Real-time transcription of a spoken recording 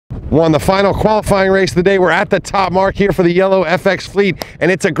Won the final qualifying race of the day. We're at the top mark here for the yellow FX fleet,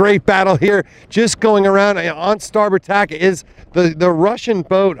 and it's a great battle here. Just going around on starboard tack is the Russian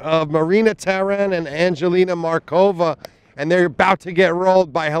boat of Marina Taran and Angelina Markova, and they're about to get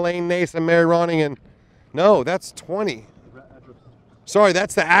rolled by Helene Nace and Mary Ronningen. No, that's 20. Sorry,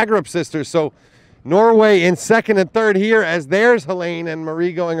 that's the Agrup sisters. So Norway in second and third here, as there's Helene and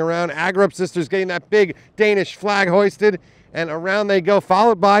Marie going around. Agrup sisters getting that big Danish flag hoisted, and around they go,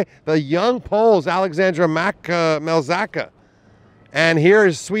 followed by the young Poles, Alexandra Melzaka. And here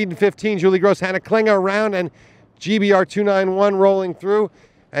is Sweden 15, Julie Gross, Hannah Klinge around, and GBR 291 rolling through.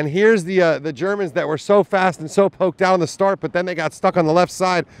 And here's the Germans that were so fast and so poked out on the start, but then they got stuck on the left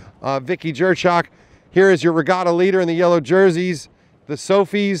side. Vicky Jerchak. Here is your regatta leader in the yellow jerseys, the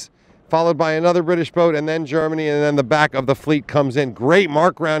Sophies, followed by another British boat, and then Germany, and then the back of the fleet comes in. Great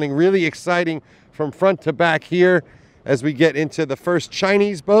mark rounding, really exciting from front to back here as we get into the first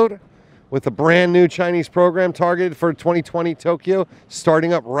Chinese boat with a brand new Chinese program targeted for 2020 Tokyo,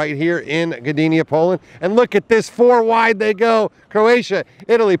 starting up right here in Gdynia, Poland. And look at this, 4 wide they go. Croatia,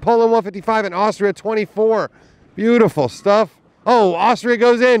 Italy, Poland 155, and Austria 24. Beautiful stuff. Oh, Austria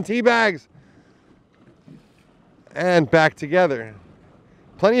goes in, teabags. And back together.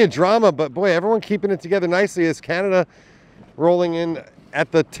 Plenty of drama, but boy, everyone keeping it together nicely as Canada rolling in at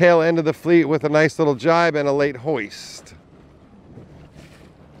the tail end of the fleet with a nice little jibe and a late hoist.